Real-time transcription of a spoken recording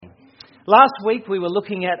Last week we were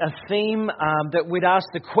looking at a theme that we'd asked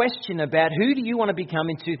the question about who do you want to become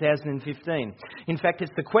in 2015? In fact,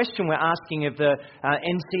 it's the question we're asking of the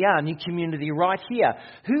NCR, New Community, right here.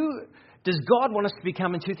 Who does God want us to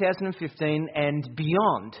become in 2015 and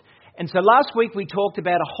beyond? And so last week we talked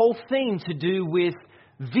about a whole theme to do with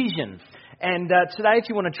vision. And today, if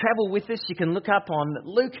you want to travel with us, you can look up on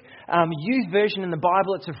Luke Youth Version in the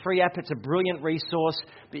Bible. It's a free app. It's a brilliant resource,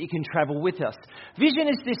 but you can travel with us. Vision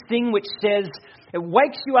is this thing which says, it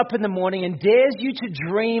wakes you up in the morning and dares you to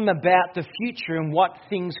dream about the future and what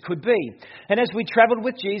things could be. And as we travelled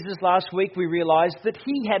with Jesus last week, we realised that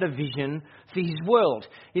he had a vision for his world.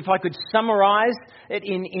 If I could summarise it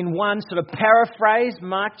in one sort of paraphrase,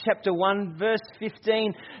 Mark chapter 1, verse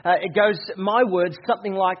 15, it goes, my words,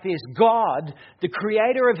 something like this. God, the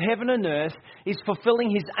creator of heaven and earth, is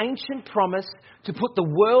fulfilling his ancient promise to put the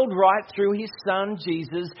world right through his son,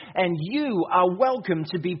 Jesus, and you are welcome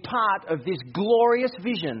to be part of this glorious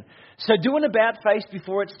vision. So do an about-face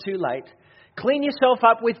before it's too late. Clean yourself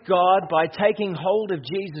up with God by taking hold of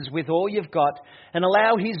Jesus with all you've got and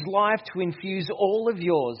allow his life to infuse all of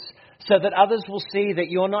yours so that others will see that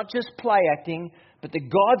you're not just play acting, but that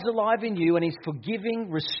God's alive in you and his forgiving,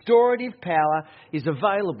 restorative power is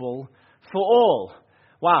available for all.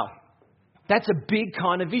 Wow, that's a big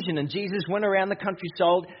kind of vision. And Jesus went around the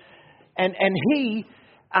countryside and he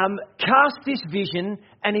cast this vision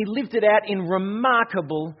and he lived it out in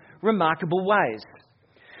remarkable ways.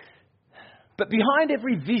 But behind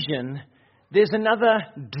every vision, there's another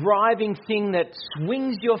driving thing that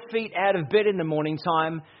swings your feet out of bed in the morning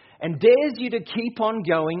time and dares you to keep on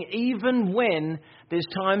going even when there's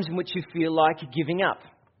times in which you feel like giving up.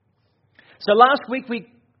 So last week we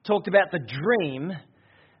talked about the dream.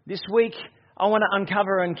 This week I want to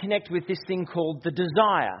uncover and connect with this thing called the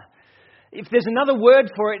desire. If there's another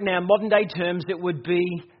word for it in our modern day terms, it would be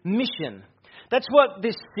mission. That's what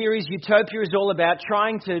this series Utopia is all about,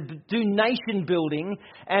 trying to do nation building.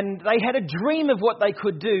 And they had a dream of what they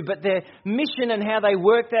could do, but their mission and how they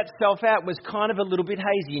worked that stuff out was kind of a little bit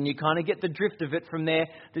hazy. And you kind of get the drift of it from there.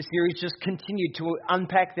 The series just continued to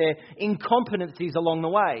unpack their incompetencies along the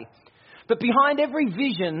way. But behind every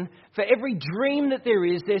vision, for every dream that there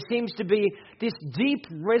seems to be this deep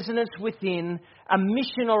resonance within, a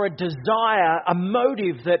mission or a desire, a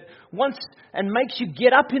motive that wants and makes you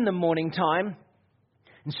get up in the morning time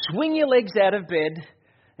and swing your legs out of bed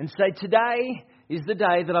and say, today is the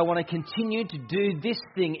day that I want to continue to do this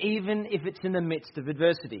thing, even if it's in the midst of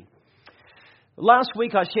adversity. Last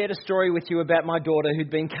week I shared a story with you about my daughter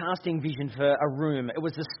who'd been casting vision for a room. It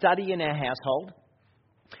was a study in our household.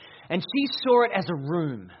 And she saw it as a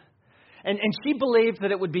room. And she believed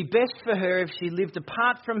that it would be best for her if she lived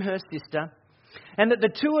apart from her sister. And that the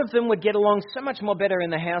two of them would get along so much more better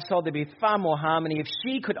in the household. There'd be far more harmony if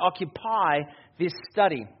she could occupy this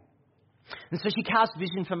study. And so she cast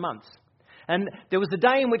vision for months. And there was a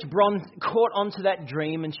day in which Bron caught onto that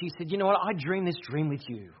dream. And she said, you know what, I dreamed this dream with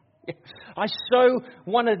you. I so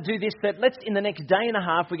want to do this that let's, in the next day and a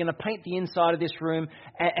half, we're going to paint the inside of this room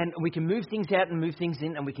and we can move things out and move things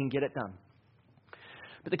in and we can get it done.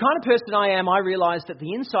 But the kind of person I am, I realise that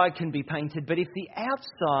the inside can be painted, but if the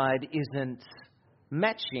outside isn't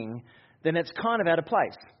matching, then it's kind of out of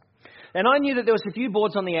place. And I knew that there was a few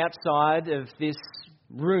boards on the outside of this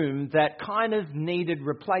room that kind of needed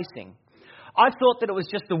replacing. I thought that it was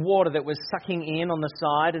just the water that was sucking in on the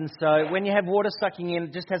side. And so when you have water sucking in,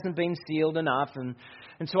 it just hasn't been sealed enough. And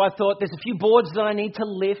so I thought there's a few boards that I need to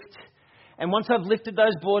lift. And once I've lifted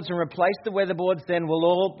those boards and replaced the weatherboards, then we'll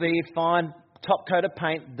all be fine, top coat of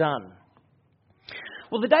paint, done.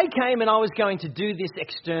 Well, the day came and I was going to do this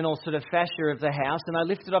external sort of fascia of the house. And I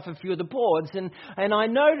lifted off a few of the boards. And I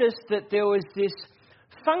noticed that there was this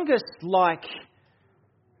fungus-like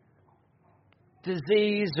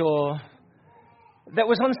disease that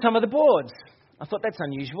was on some of the boards. I thought, that's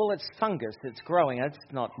unusual. It's fungus. It's growing. It's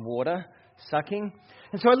not water sucking.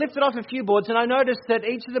 And so I lifted off a few boards and I noticed that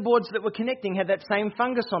each of the boards that were connecting had that same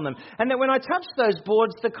fungus on them. And that when I touched those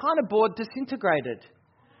boards, the kind of board disintegrated.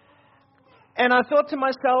 And I thought to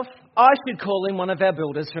myself, I should call in one of our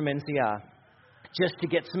builders from NCR just to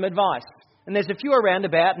get some advice. And there's a few around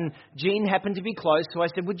about, and Jean happened to be close. So I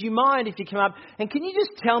said, would you mind if you come up and can you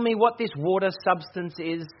just tell me what this water substance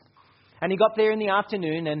is? And he got there in the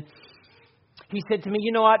afternoon and he said to me,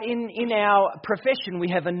 you know what, in our profession we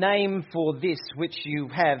have a name for this which you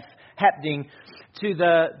have happening to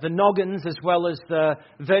the noggins as well as the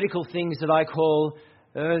vertical things that I call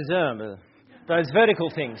those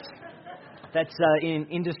vertical things. That's in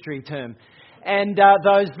industry term. And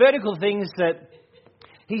those vertical things that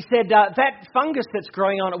he said, that fungus that's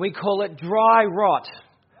growing on it, we call it dry rot.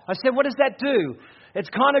 I said, what does that do? It's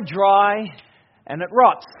kind of dry and it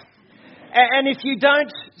rots. And if you don't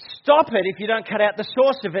stop it, if you don't cut out the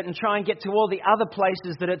source of it and try and get to all the other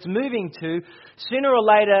places that it's moving to, sooner or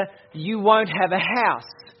later you won't have a house.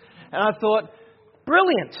 And I thought,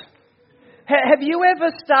 brilliant. Have you ever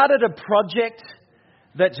started a project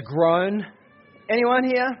that's grown? Anyone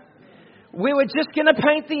here? We were just going to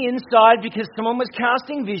paint the inside because someone was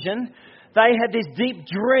casting vision. They had this deep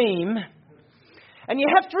dream. And you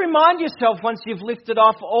have to remind yourself once you've lifted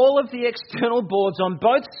off all of the external boards on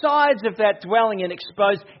both sides of that dwelling and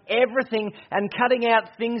exposed everything and cutting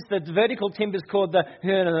out things that vertical timbers called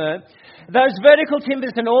those vertical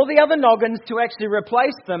timbers and all the other noggins to actually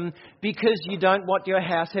replace them because you don't want your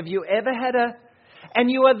house. Have you ever had and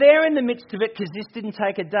you are there in the midst of it because this didn't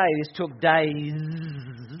take a day, this took days.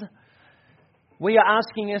 We are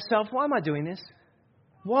asking yourself, why am I doing this?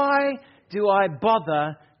 Why do I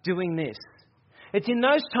bother doing this? It's in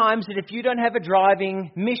those times that if you don't have a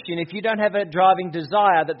driving mission, if you don't have a driving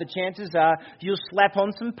desire, that the chances are you'll slap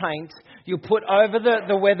on some paint, you'll put over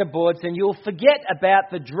the weatherboards, and you'll forget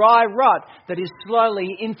about the dry rot that is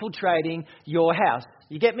slowly infiltrating your house.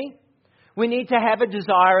 You get me? We need to have a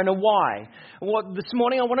desire and a why. What this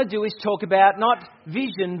morning I want to do is talk about not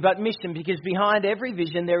vision but mission, because behind every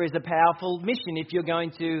vision there is a powerful mission if you're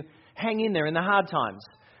going to hang in there in the hard times.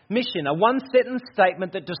 Mission, a one-sentence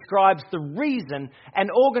statement that describes the reason an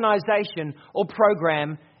organisation or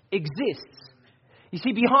program exists. You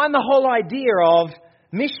see, behind the whole idea of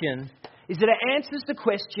mission is that it answers the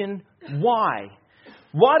question, why?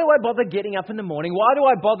 Why do I bother getting up in the morning? Why do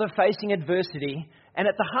I bother facing adversity? And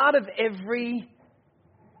at the heart of every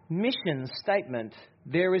mission statement,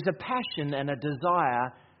 there is a passion and a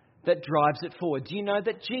desire that drives it forward. Do you know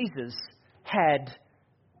that Jesus had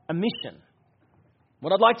a mission?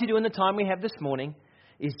 What I'd like to do in the time we have this morning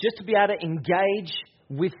is just to be able to engage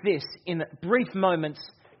with this in brief moments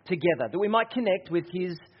together, that we might connect with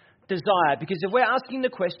his desire. Because if we're asking the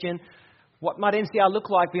question, what might NCR look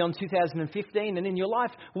like beyond 2015 and in your life?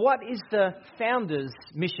 What is the founder's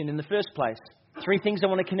mission in the first place? 3 things I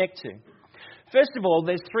want to connect to. First of all,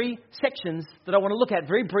 there's 3 sections that I want to look at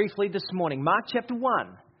very briefly this morning. Mark chapter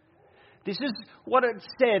 1. This is what it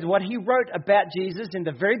said, what he wrote about Jesus in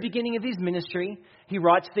the very beginning of his ministry. He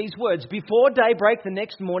writes these words. Before daybreak the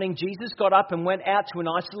next morning, Jesus got up and went out to an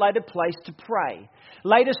isolated place to pray.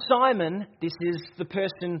 Later, Simon, this is the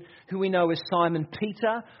person who we know as Simon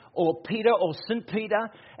Peter or St. Peter,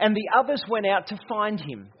 and the others went out to find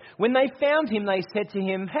him. When they found him, they said to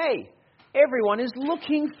him, "Hey, everyone is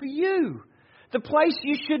looking for you. The place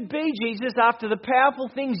you should be, Jesus, after the powerful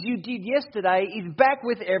things you did yesterday, is back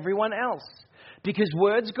with everyone else." Because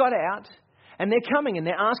words got out, and they're coming, and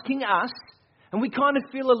they're asking us, and we kind of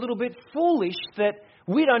feel a little bit foolish that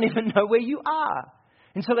we don't even know where you are.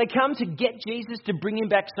 And so they come to get Jesus to bring him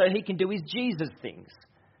back so he can do his Jesus things.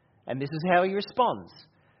 And this is how he responds.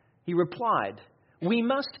 He replied, "We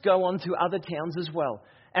must go on to other towns as well,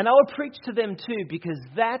 and I will preach to them too, because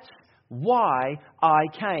that's why I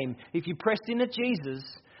came." If you pressed in at Jesus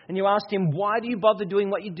and you asked him, why do you bother doing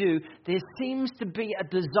what you do? There seems to be a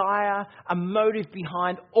desire, a motive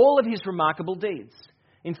behind all of his remarkable deeds.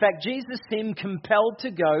 In fact, Jesus seemed compelled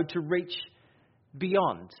to go to reach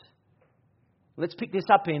beyond. Let's pick this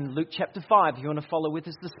up in Luke chapter 5 if you want to follow with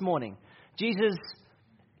us this morning. Jesus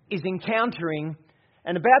is encountering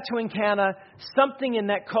and about to encounter something in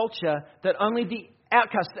that culture that only the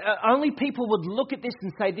outcast. Only people would look at this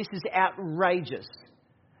and say, this is outrageous.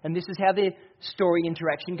 And this is how their story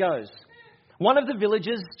interaction goes. In one of the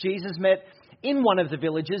villages, Jesus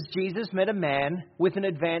met a man with an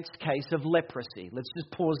advanced case of leprosy. Let's just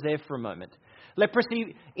pause there for a moment.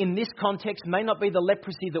 Leprosy in this context may not be the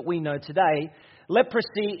leprosy that we know today.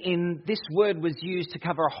 Leprosy in this word was used to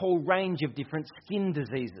cover a whole range of different skin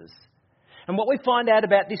diseases. And what we find out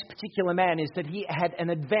about this particular man is that he had an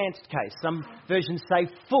advanced case. Some versions say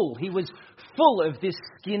full. He was full of this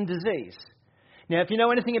skin disease. Now, if you know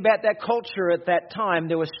anything about that culture at that time,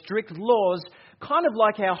 there were strict laws, kind of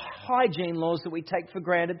like our hygiene laws that we take for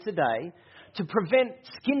granted today, to prevent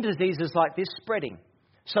skin diseases like this spreading.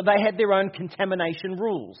 So they had their own contamination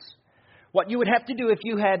rules. What you would have to do if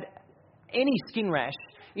you had any skin rash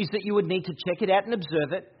is that you would need to check it out and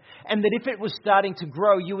observe it. And that if it was starting to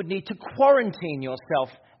grow, you would need to quarantine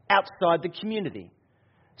yourself outside the community.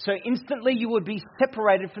 So instantly you would be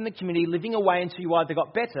separated from the community, living away until you either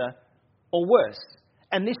got better or worse.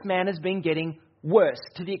 And this man has been getting Worse,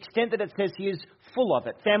 to the extent that it says he is full of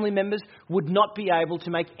it. Family members would not be able to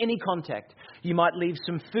make any contact. You might leave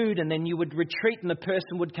some food and then you would retreat and the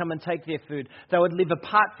person would come and take their food. They would live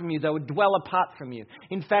apart from you. They would dwell apart from you.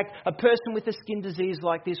 In fact, a person with a skin disease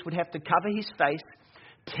like this would have to cover his face,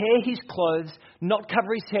 tear his clothes, not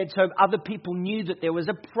cover his head so other people knew that there was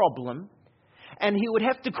a problem. And he would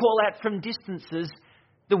have to call out from distances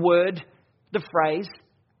the phrase,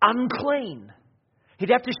 unclean. He'd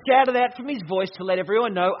have to shout it out from his voice to let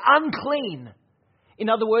everyone know, unclean. In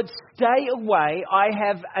other words, stay away. I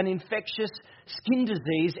have an infectious skin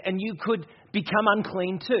disease and you could become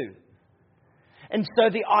unclean too. And so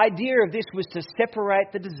the idea of this was to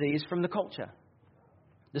separate the disease from the culture.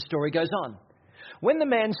 The story goes on. When the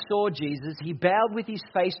man saw Jesus, he bowed with his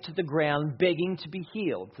face to the ground, begging to be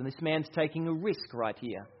healed. And this man's taking a risk right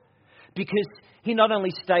here. Because he not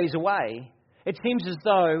only stays away, it seems as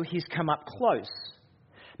though he's come up close.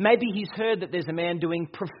 Maybe he's heard that there's a man doing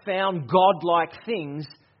profound God-like things,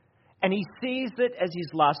 and he sees that as his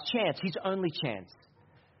last chance, his only chance.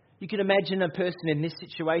 You can imagine a person in this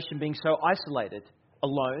situation being so isolated,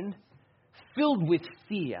 alone, filled with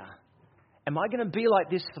fear. Am I going to be like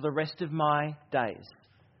this for the rest of my days?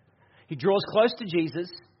 He draws close to Jesus,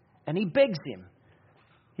 and he begs him.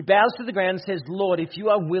 He bows to the ground and says, Lord, if you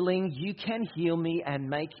are willing, you can heal me and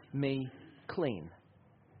make me clean.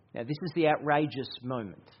 Now, this is the outrageous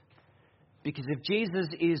moment. Because if Jesus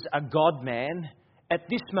is a God-man, at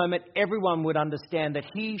this moment, everyone would understand that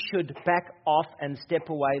he should back off and step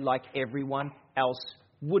away like everyone else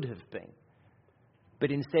would have been.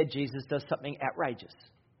 But instead, Jesus does something outrageous.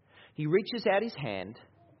 He reaches out his hand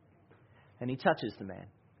and he touches the man.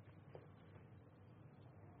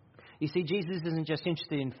 You see, Jesus isn't just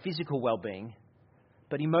interested in physical well-being,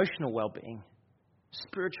 but emotional well-being,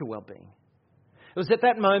 spiritual well-being. It was at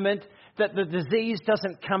that moment that the disease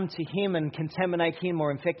doesn't come to him and contaminate him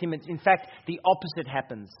or infect him. In fact, the opposite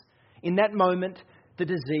happens. In that moment, the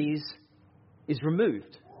disease is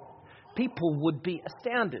removed. People would be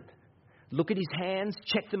astounded. Look at his hands,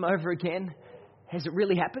 check them over again. Has it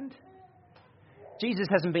really happened? Jesus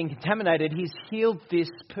hasn't been contaminated. He's healed this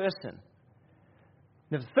person.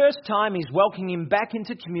 Now, the first time he's welcoming him back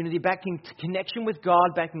into community, back into connection with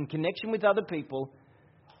God, back in connection with other people.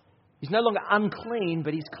 He's no longer unclean,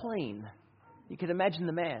 but he's clean. You can imagine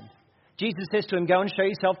the man. Jesus says to him, go and show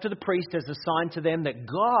yourself to the priest as a sign to them that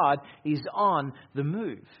God is on the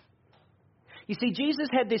move. You see, Jesus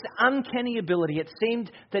had this uncanny ability. It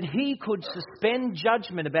seemed that he could suspend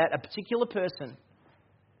judgment about a particular person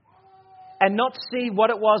and not see what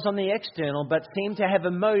it was on the external, but seem to have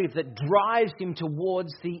a motive that drives him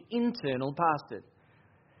towards the internal past it.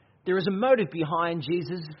 There is a motive behind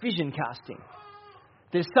Jesus' vision casting.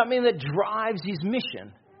 There's something that drives his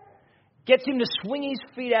mission, gets him to swing his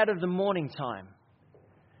feet out of the morning time.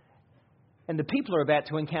 And the people are about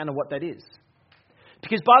to encounter what that is.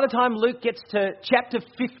 Because by the time Luke gets to chapter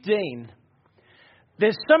 15,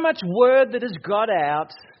 there's so much word that has got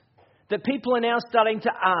out that people are now starting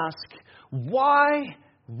to ask, why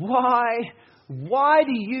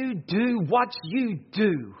do you do what you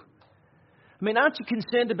do? I mean, aren't you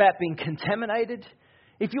concerned about being contaminated?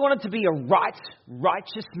 If you wanted to be a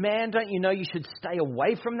righteous man, don't you know you should stay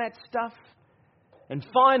away from that stuff? And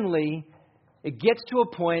finally, it gets to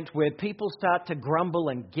a point where people start to grumble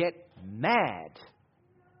and get mad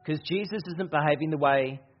because Jesus isn't behaving the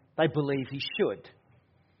way they believe he should.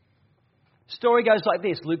 Story goes like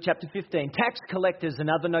this, Luke chapter 15. Tax collectors and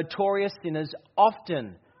other notorious sinners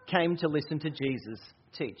often came to listen to Jesus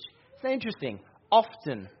teach. It's interesting.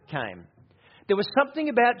 Often came. There was something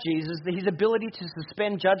about Jesus, his ability to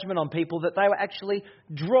suspend judgment on people, that they were actually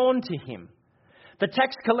drawn to him. The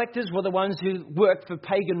tax collectors were the ones who worked for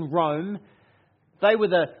pagan Rome. They were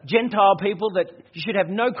the Gentile people that you should have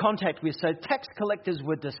no contact with, so tax collectors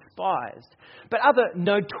were despised. But other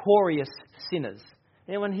notorious sinners.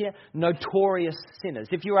 Anyone here? Notorious sinners.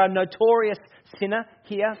 If you are a notorious sinner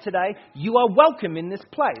here today, you are welcome in this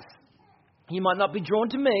place. You might not be drawn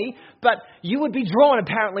to me, but you would be drawn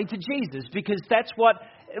apparently to Jesus because that's what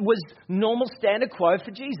was normal standard quo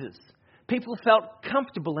for Jesus. People felt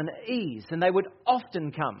comfortable and at ease, and they would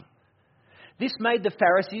often come. This made the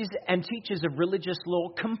Pharisees and teachers of religious law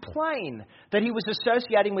complain that he was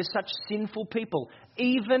associating with such sinful people,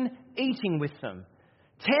 even eating with them.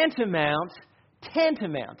 Tantamount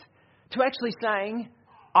to actually saying,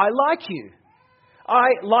 I like you. I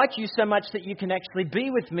like you so much that you can actually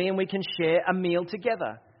be with me and we can share a meal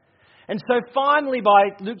together. And so finally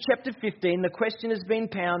by Luke chapter 15, the question has been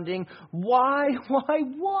pounding, why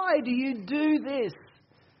do you do this?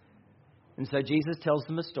 And so Jesus tells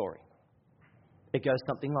them a story. It goes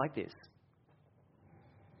something like this.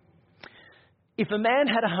 If a man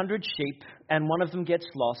had 100 sheep and one of them gets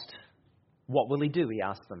lost, what will he do? He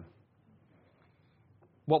asked them.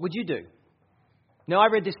 What would you do? Now, I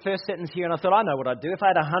read this first sentence here and I thought, I know what I'd do. If I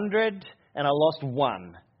had 100 and I lost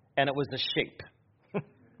one and it was a sheep,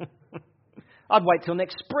 I'd wait till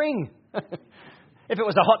next spring. If it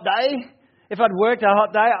was a hot day, if I'd worked a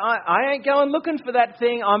hot day, I ain't going looking for that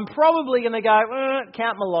thing. I'm probably going to go,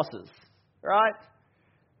 count my losses, right?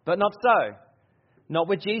 But not so. Not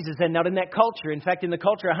with Jesus and not in that culture. In fact, in the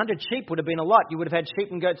culture, 100 sheep would have been a lot. You would have had sheep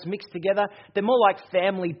and goats mixed together. They're more like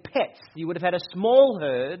family pets. You would have had a small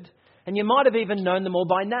herd, and you might have even known them all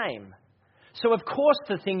by name. So, of course,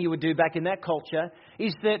 the thing you would do back in that culture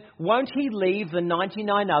is that won't he leave the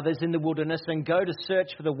 99 others in the wilderness and go to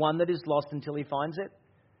search for the one that is lost until he finds it?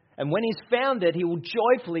 And when he's found it, he will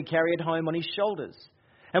joyfully carry it home on his shoulders.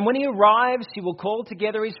 And when he arrives, he will call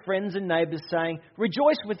together his friends and neighbours, saying,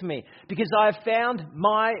 "Rejoice with me, because I have found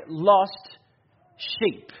my lost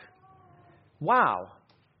sheep." Wow.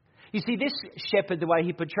 You see, this shepherd, the way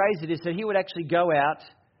he portrays it, is that he would actually go out,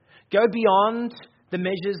 go beyond the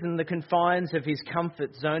measures and the confines of his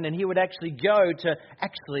comfort zone, and he would actually go to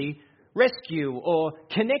actually rescue or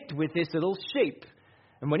connect with this little sheep.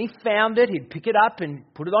 And when he found it, he'd pick it up and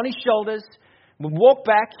put it on his shoulders, would walk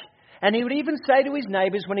back, and he would even say to his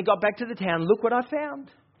neighbours when he got back to the town, "Look what I found.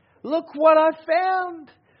 Look what I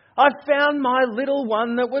found. I found my little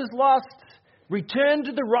one that was lost. Returned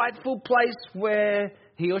to the rightful place where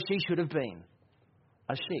he or she should have been.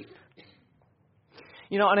 A sheep."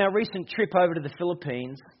 You know, on our recent trip over to the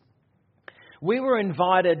Philippines, we were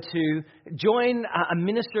invited to join a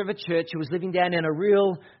minister of a church who was living down in a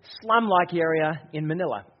real slum-like area in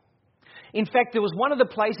Manila. In fact, there was one of the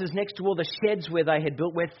places next to all the sheds where they had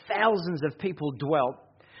built, where thousands of people dwelt,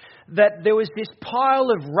 that there was this pile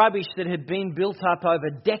of rubbish that had been built up over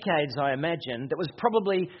decades, I imagine, that was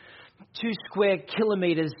probably 2 square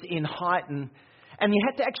kilometres in height, and you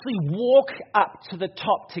had to actually walk up to the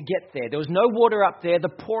top to get there. There was no water up there. The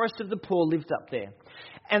poorest of the poor lived up there.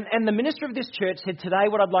 And the minister of this church said, "Today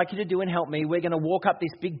what I'd like you to do and help me, we're going to walk up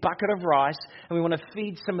this big bucket of rice and we want to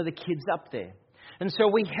feed some of the kids up there." And so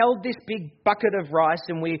we held this big bucket of rice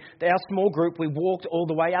and our small group, we walked all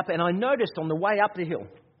the way up. And I noticed on the way up the hill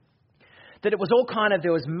that it was all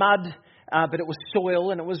there was mud, but it was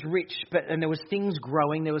soil and it was rich, and there was things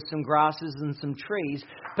growing. There was some grasses and some trees.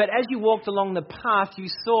 But as you walked along the path, you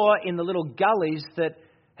saw in the little gullies that,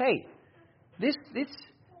 hey, this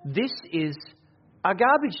is a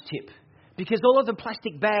garbage tip. Because all of the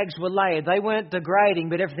plastic bags were laid. They weren't degrading,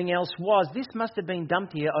 but everything else was. This must have been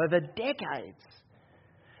dumped here over decades.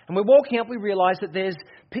 And we're walking up, we realise that there's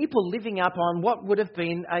people living up on what would have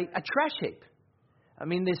been a trash heap. I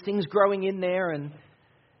mean, there's things growing in there. And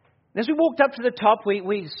as we walked up to the top,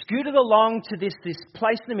 we scooted along to this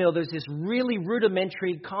place in the middle. There's this really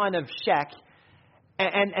rudimentary kind of shack.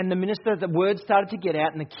 And the minister, the word started to get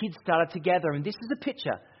out and the kids started to gather. And this is a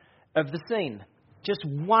picture of the scene. Just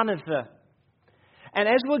one of the... And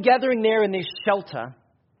as we're gathering there in this shelter,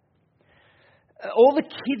 all the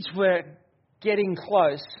kids were getting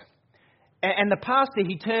close. And the pastor,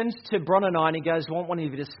 he turns to Bron and I and he goes, "I want one of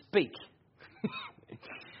you to speak."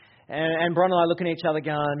 and Bron and I looking at each other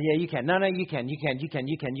going, "Yeah, you can. No, you can.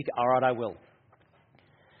 All right, I will."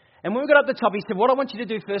 And when we got up the top, he said, "What I want you to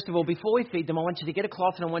do, first of all, before we feed them, I want you to get a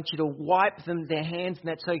cloth and I want you to wipe their hands and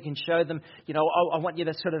that so you can show them, I want you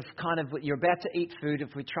to you're about to eat food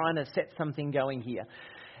if we're trying to set something going here."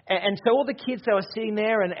 And so all the kids, they were sitting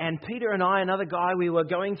there and Peter and I, another guy, we were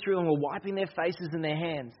going through and we're wiping their faces and their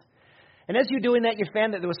hands. And as you're doing that, you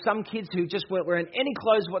found that there were some kids who just weren't wearing any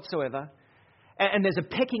clothes whatsoever. And there's a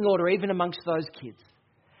pecking order even amongst those kids.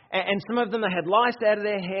 And some of them, they had lice out of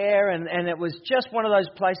their hair, and it was just one of those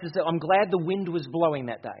places that I'm glad the wind was blowing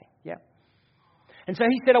that day. Yeah. And so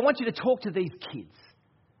he said, "I want you to talk to these kids."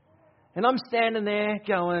 And I'm standing there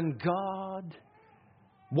going, "God,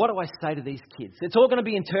 what do I say to these kids?" It's all going to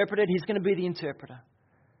be interpreted. He's going to be the interpreter.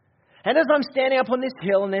 And as I'm standing up on this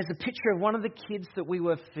hill, and there's a picture of one of the kids that we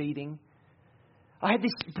were feeding, I had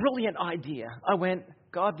this brilliant idea. I went,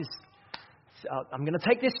 "God, I'm going to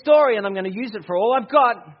take this story and I'm going to use it for all I've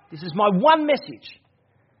got. This is my one message."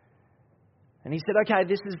 And he said, "Okay,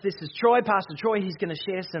 this is Troy, Pastor Troy. He's going to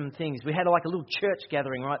share some things." We had like a little church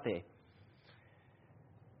gathering right there.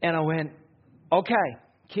 And I went, "Okay,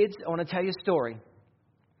 kids, I want to tell you a story.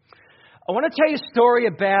 I want to tell you a story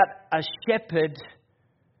about a shepherd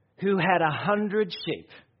who had 100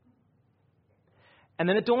 sheep." And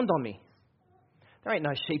then it dawned on me, there ain't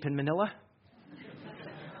no sheep in Manila.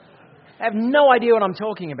 I have no idea what I'm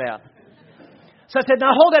talking about. So I said,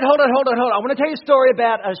 "No, hold it. I want to tell you a story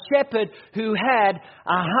about a shepherd who had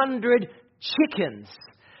 100 chickens.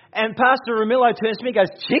 And Pastor Ramillo turns to me and goes,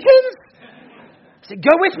 chickens? I said,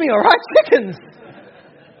 go with me, all right, chickens.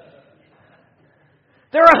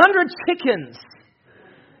 There are 100 chickens.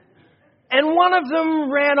 And one of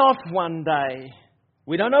them ran off one day.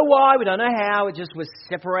 We don't know why, we don't know how, it just was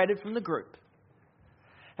separated from the group.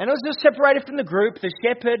 And it was just separated from the group. The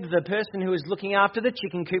shepherd, the person who was looking after the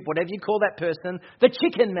chicken coop, whatever you call that person, the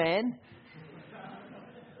chicken man,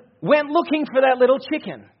 went looking for that little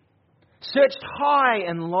chicken. Searched high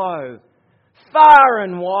and low, far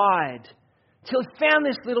and wide, till he found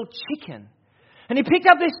this little chicken. And he picked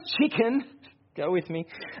up this chicken, go with me,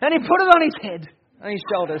 and he put it on his head, on his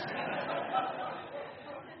shoulders.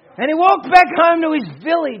 And he walked back home to his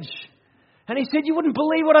village. And he said, you wouldn't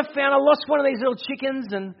believe what I found. I lost one of these little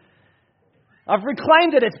chickens and I've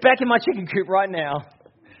reclaimed it. It's back in my chicken coop right now.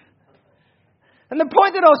 And the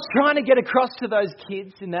point that I was trying to get across to those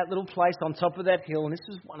kids in that little place on top of that hill, and this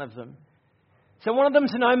was one of them. So I wanted them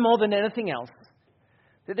to know more than anything else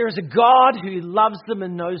that there is a God who loves them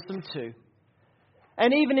and knows them too.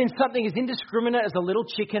 And even in something as indiscriminate as a little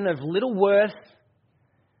chicken of little worth,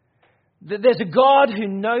 that there's a God who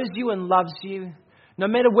knows you and loves you. No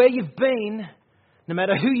matter where you've been, no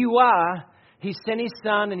matter who you are, He sent His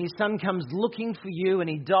Son, and His Son comes looking for you, and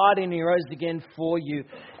He died and He rose again for you,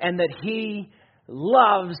 and that He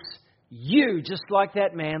loves you just like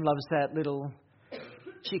that man loves that little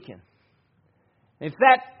chicken. If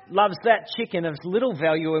that loves that chicken of little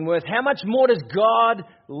value and worth, how much more does God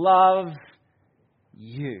love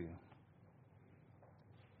you?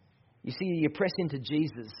 You see, you press into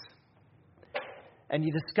Jesus and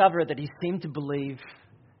you discover that He seemed to believe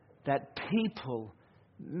that people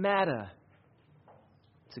matter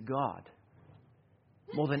to God.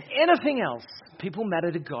 More than anything else, people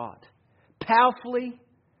matter to God. Powerfully,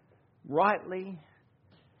 rightly.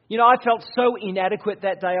 You know, I felt so inadequate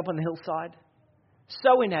that day up on the hillside.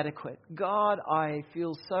 So inadequate. God, I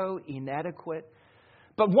feel so inadequate.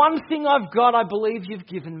 But one thing I've got, I believe You've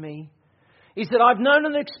given me, is that I've known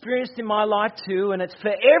and experienced in my life too, and it's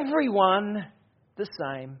for everyone the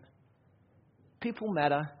same. People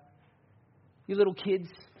matter. You little kids,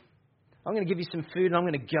 I'm going to give you some food and I'm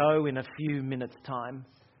going to go in a few minutes' time.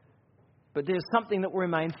 But there's something that will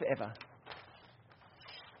remain forever.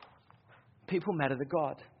 People matter to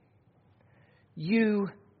God. You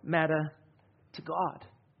matter to God.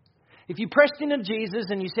 If you pressed into Jesus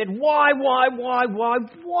and you said, why?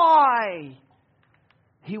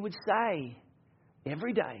 He would say,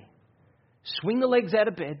 every day, swing the legs out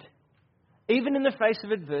of bed, even in the face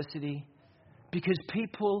of adversity, because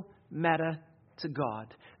people matter to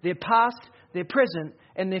God. Their past, their present,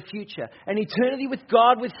 and their future. An eternity with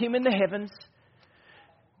God, with Him in the heavens.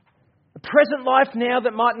 A present life now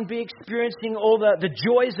that mightn't be experiencing all the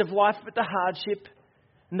joys of life, but the hardship.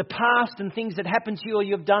 And the past and things that happened to you or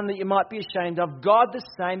you've done that you might be ashamed of. God the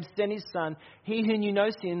same sent His Son. He who knew no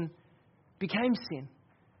sin became sin.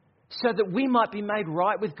 So that we might be made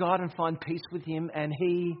right with God and find peace with Him. And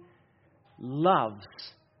He loves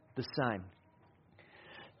the same.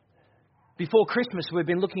 Before Christmas, we've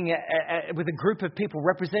been looking at with a group of people,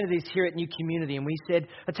 representatives here at New Community, and we said,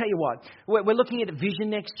 I tell you what, we're looking at a vision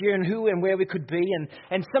next year and who and where we could be,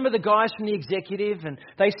 and some of the guys from the executive, and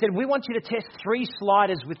they said, we want you to test 3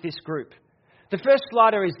 sliders with this group. The first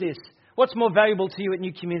slider is this: what's more valuable to you at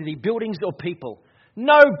New Community, buildings or people?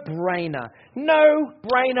 No brainer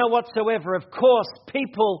whatsoever. Of course,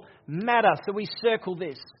 people matter, so we circle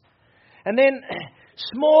this. And then,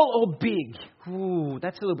 small or big? Ooh,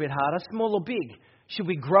 that's a little bit harder. Small or big? Should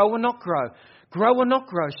we grow or not grow? Grow or not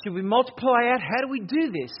grow? Should we multiply out? How do we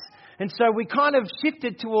do this? And so we kind of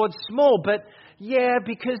shifted towards small, but yeah,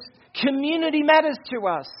 because community matters to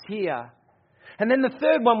us here. And then the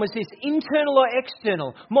third one was this: internal or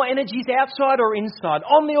external? More energies outside or inside?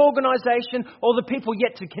 On the organisation or the people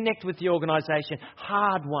yet to connect with the organisation?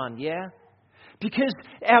 Hard one, yeah? Because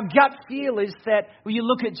our gut feel is that you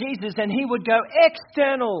look at Jesus and He would go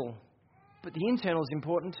external. But the internal is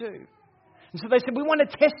important too. And so they said, we want to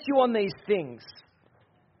test you on these things.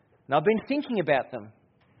 And I've been thinking about them.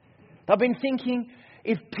 I've been thinking,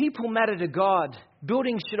 if people matter to God,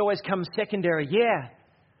 buildings should always come secondary. Yeah.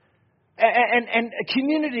 And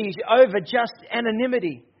communities over just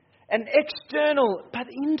anonymity. And external, but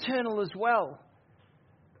internal as well.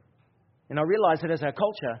 And I realise that as our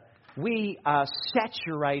culture, we are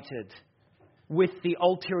saturated with the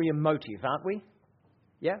ulterior motive, aren't we?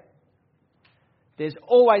 Yeah? There's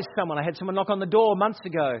always someone. I had someone knock on the door months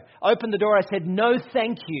ago. Opened the door, I said, no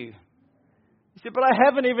thank you. He said, but I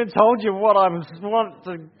haven't even told you what I want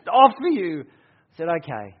to offer you. I said,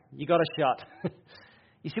 okay, you got a shot.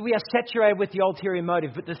 You see, we are saturated with the ulterior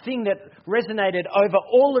motive, but the thing that resonated over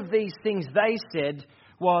all of these things they said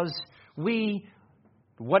was,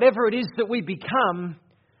 whatever it is that we become,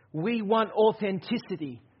 we want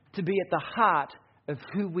authenticity to be at the heart of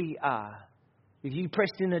who we are. If you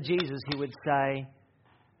pressed into Jesus, he would say,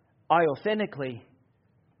 I authentically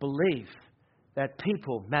believe that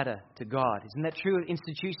people matter to God. Isn't that true of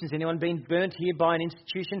institutions? Anyone been burnt here by an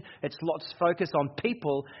institution? It's lots of focus on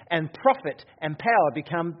people, and profit and power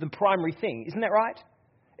become the primary thing. Isn't that right?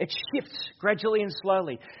 It shifts gradually and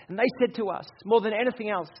slowly. And they said to us, more than anything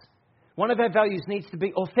else, one of our values needs to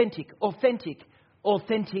be authentic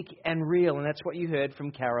and real. And that's what you heard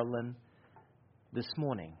from Carolyn this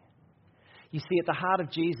morning. You see, at the heart of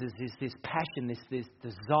Jesus is this passion, this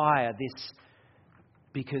desire,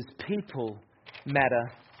 because people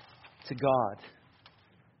matter to God.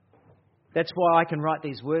 That's why I can write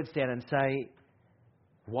these words down and say,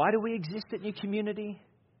 why do we exist at New Community?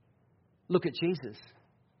 Look at Jesus.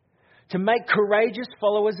 To make courageous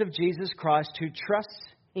followers of Jesus Christ who trust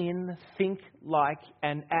in, think like,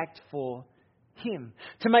 and act for Him.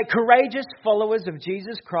 To make courageous followers of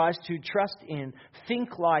Jesus Christ who trust in,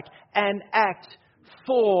 think like, and act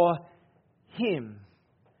for Him.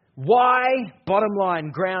 Why? Bottom line,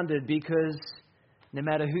 grounded, because no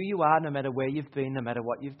matter who you are, no matter where you've been, no matter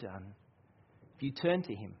what you've done, if you turn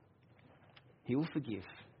to Him, He will forgive.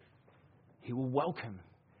 He will welcome.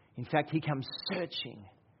 In fact, He comes searching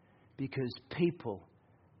because people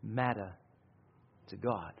matter to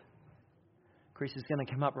God. Chris is going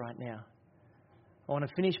to come up right now. I want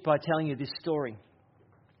to finish by telling you this story.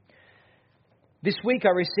 This week I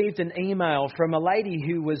received an email from a lady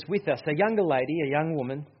who was with us, a younger lady, a young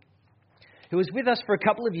woman, who was with us for a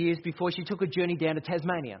couple of years before she took a journey down to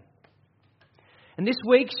Tasmania. And this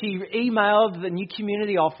week she emailed the New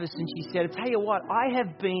Community office and she said, I tell you what, I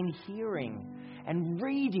have been hearing and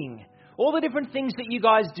reading all the different things that you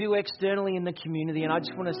guys do externally in the community, and I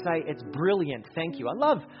just want to say it's brilliant. Thank you. I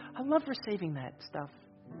love receiving that stuff.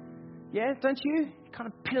 Yeah, don't you? You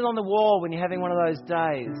kind of pin it on the wall when you're having one of those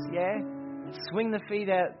days. Yeah? Swing the feet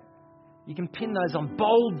out. You can pin those on,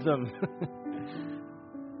 bold them.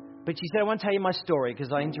 But she said, I want to tell you my story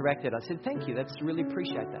because I interacted. I said, thank you. That's really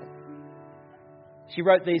appreciate that. She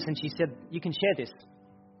wrote these and she said, you can share this.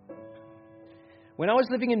 When I was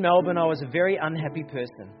living in Melbourne, I was a very unhappy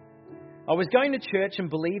person. I was going to church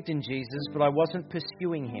and believed in Jesus, but I wasn't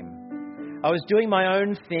pursuing Him. I was doing my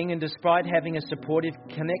own thing, and despite having a supportive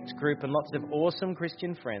Connect group and lots of awesome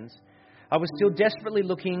Christian friends, I was still desperately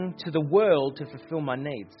looking to the world to fulfill my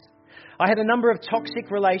needs. I had a number of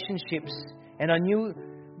toxic relationships, and I knew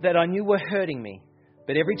were hurting me.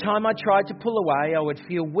 But every time I tried to pull away, I would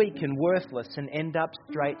feel weak and worthless and end up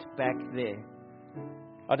straight back there.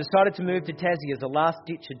 I decided to move to Tassie as a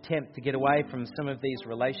last-ditch attempt to get away from some of these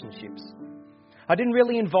relationships. I didn't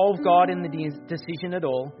really involve God in the decision at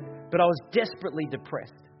all, but I was desperately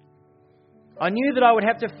depressed. I knew that I would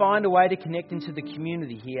have to find a way to connect into the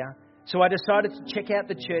community here, so I decided to check out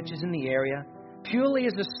the churches in the area purely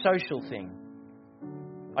as a social thing.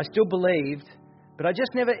 I still believed, but I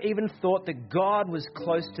just never even thought that God was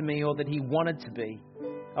close to me or that He wanted to be.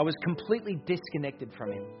 I was completely disconnected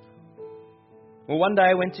from Him. Well, one day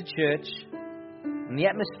I went to church and the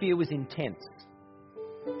atmosphere was intense.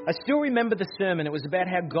 I still remember the sermon. It was about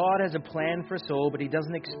how God has a plan for us all, but He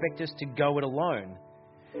doesn't expect us to go it alone.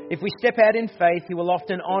 If we step out in faith, He will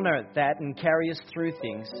often honour that and carry us through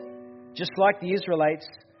things. Just like the Israelites,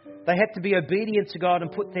 they had to be obedient to God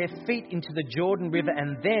and put their feet into the Jordan River,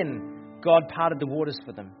 and then God parted the waters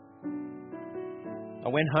for them. I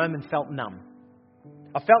went home and felt numb.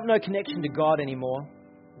 I felt no connection to God anymore.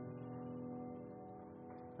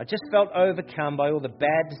 I just felt overcome by all the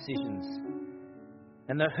bad decisions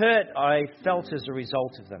and the hurt I felt as a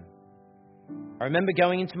result of them. I remember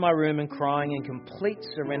going into my room and crying in complete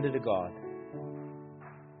surrender to God.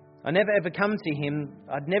 I'd never ever come to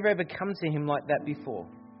Him like that before.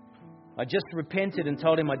 I just repented and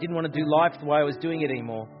told Him I didn't want to do life the way I was doing it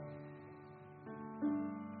anymore.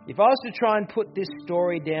 If I was to try and put this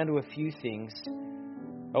story down to a few things,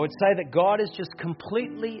 I would say that God is just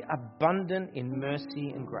completely abundant in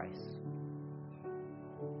mercy and grace.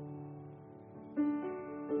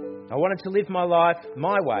 I wanted to live my life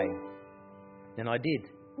my way, and I did.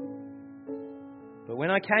 But when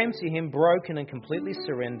I came to Him broken and completely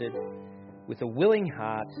surrendered, with a willing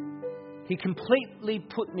heart, He completely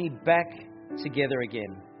put me back together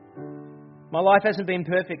again. My life hasn't been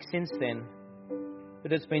perfect since then,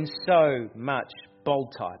 but it's been so much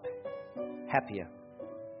bold type, happier.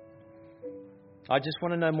 I just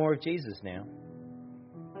want to know more of Jesus now.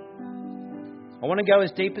 I want to go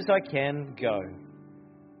as deep as I can go.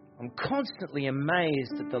 I'm constantly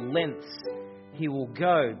amazed at the lengths He will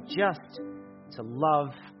go just to love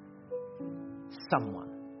someone.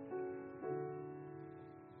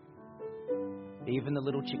 Even the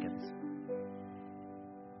little chickens.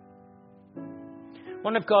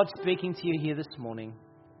 One of God speaking to you here this morning.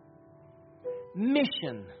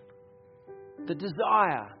 Mission. The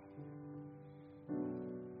desire.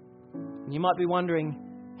 And you might be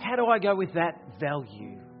wondering, how do I go with that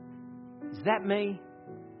value? Is that me?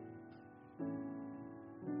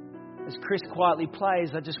 As Chris quietly plays,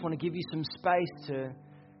 I just want to give you some space to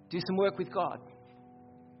do some work with God.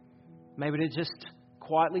 Maybe to just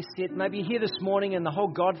quietly sit. Maybe you're here this morning and the whole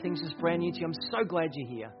God thing's just brand new to you. I'm so glad you're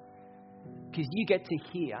here. Because you get to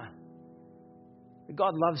hear that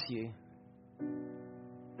God loves you.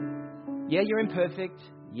 Yeah, you're imperfect.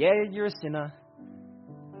 Yeah, you're a sinner.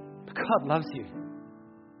 But God loves you.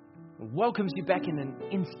 And welcomes you back in an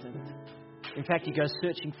instant. In fact, He goes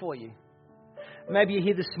searching for you. Maybe you're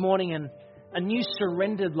here this morning and a new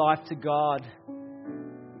surrendered life to God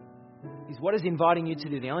is what He's inviting you to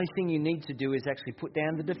do. The only thing you need to do is actually put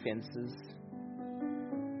down the defenses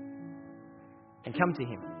and come to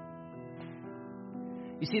Him.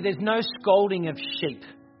 You see, there's no scolding of sheep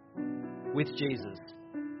with Jesus.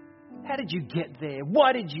 How did you get there?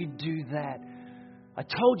 Why did you do that? I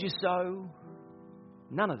told you so.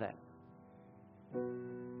 None of that.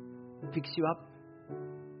 Picks you up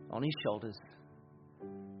on His shoulders.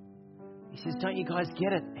 He says, don't you guys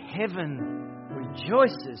get it? Heaven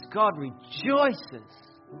rejoices. God rejoices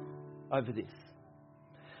over this.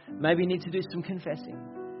 Maybe you need to do some confessing.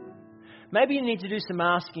 Maybe you need to do some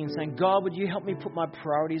asking, saying, God, would you help me put my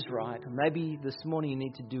priorities right? And maybe this morning you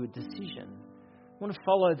need to do a decision. I want to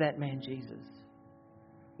follow that man, Jesus.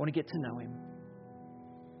 I want to get to know Him.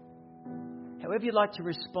 However you'd like to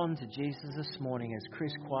respond to Jesus this morning as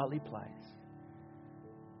Chris quietly plays,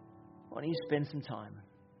 why don't you spend some time?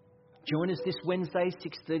 Join us this Wednesday,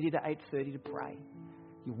 6:30 to 8:30 to pray.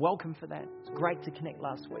 You're welcome for that. It's great to connect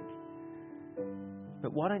last week.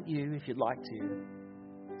 But why don't you, if you'd like to,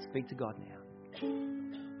 speak to God now?